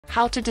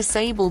How to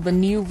disable the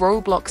new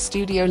Roblox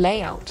Studio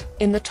layout.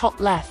 In the top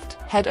left,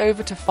 head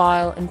over to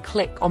File and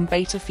click on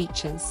Beta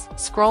Features.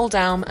 Scroll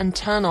down and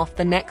turn off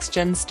the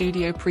Next-Gen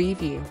Studio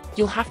preview.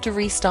 You'll have to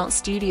restart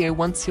Studio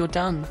once you're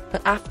done,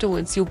 but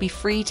afterwards you'll be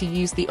free to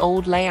use the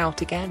old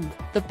layout again.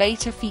 The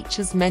Beta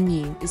Features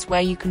menu is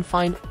where you can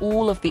find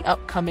all of the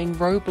upcoming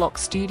Roblox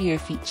Studio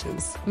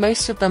features.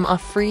 Most of them are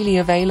freely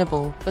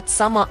available, but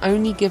some are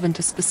only given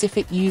to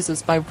specific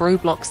users by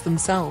Roblox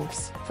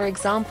themselves. For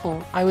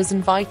example, I was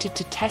invited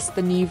to test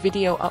the new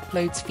video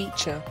uploads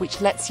feature, which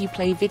lets you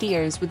play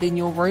videos within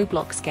your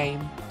Roblox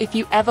game. If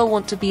you ever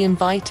want to be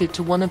invited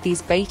to one of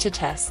these beta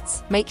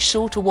tests, make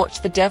sure to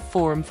watch the dev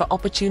forum for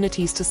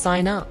opportunities to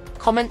sign up.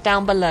 Comment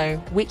down below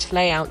which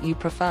layout you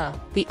prefer,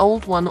 the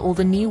old one or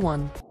the new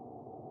one.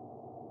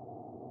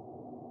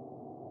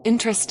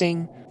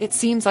 Interesting. It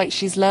seems like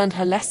she's learned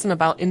her lesson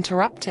about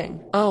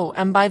interrupting. Oh,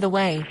 and by the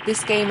way,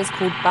 this game is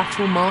called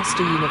Battle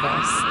Master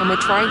Universe, and we're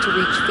trying to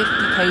reach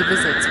 50k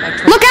visits by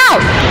 20— Look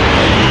out!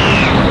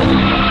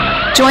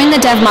 Join the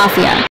Dev Mafia.